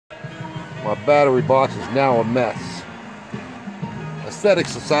My battery box is now a mess.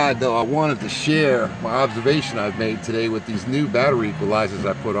 Aesthetics aside though, I wanted to share my observation I've made today with these new battery equalizers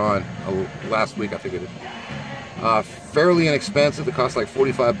I put on last week, I think it is. Fairly inexpensive. They cost like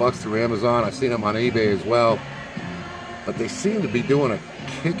 45 bucks through Amazon. I've seen them on eBay as well. But they seem to be doing a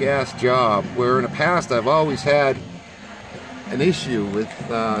kick-ass job, where in the past I've always had an issue with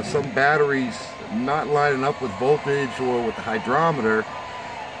some batteries not lining up with voltage or with the hydrometer.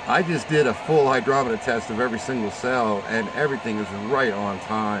 I just did a full hydrometer test of every single cell and everything is right on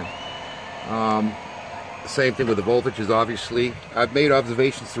time. Same thing with the voltages, obviously. I've made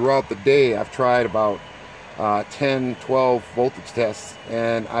observations throughout the day. I've tried about 10, 12 voltage tests,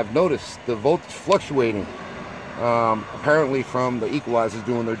 and I've noticed the voltage fluctuating. Apparently from the equalizers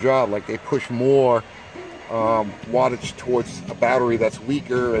doing their job, like they push more wattage towards a battery that's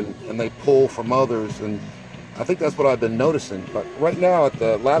weaker, and they pull from others, and I think that's what I've been noticing. But right now at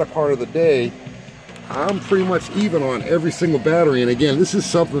the latter part of the day, I'm pretty much even on every single battery. And again, this is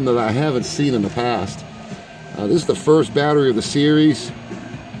something that I haven't seen in the past. This is the first battery of the series,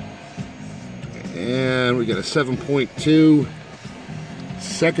 and we got a 7.2.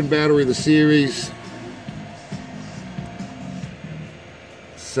 Second battery of the series,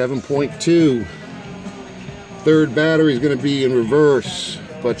 7.2. Third battery is going to be in reverse,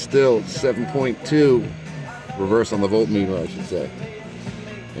 but still 7.2. Reverse on the voltmeter, I should say.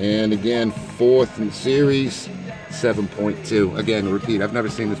 And again, fourth in the series, 7.2. Again, repeat, I've never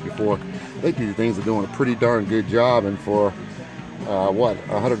seen this before. I think these things are doing a pretty darn good job, and for what,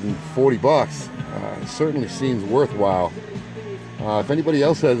 140 bucks, it certainly seems worthwhile. If anybody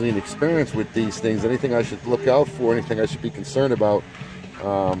else has any experience with these things, anything I should look out for, anything I should be concerned about,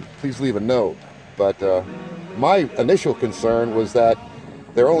 please leave a note. But my initial concern was that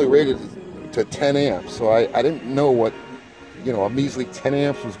they're only rated to 10 amps, so I didn't know what, a measly 10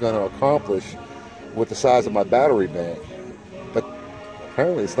 amps was going to accomplish with the size of my battery bank. But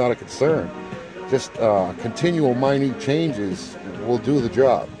apparently it's not a concern. Just continual minute changes will do the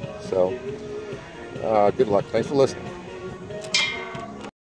job. So good luck. Thanks for listening.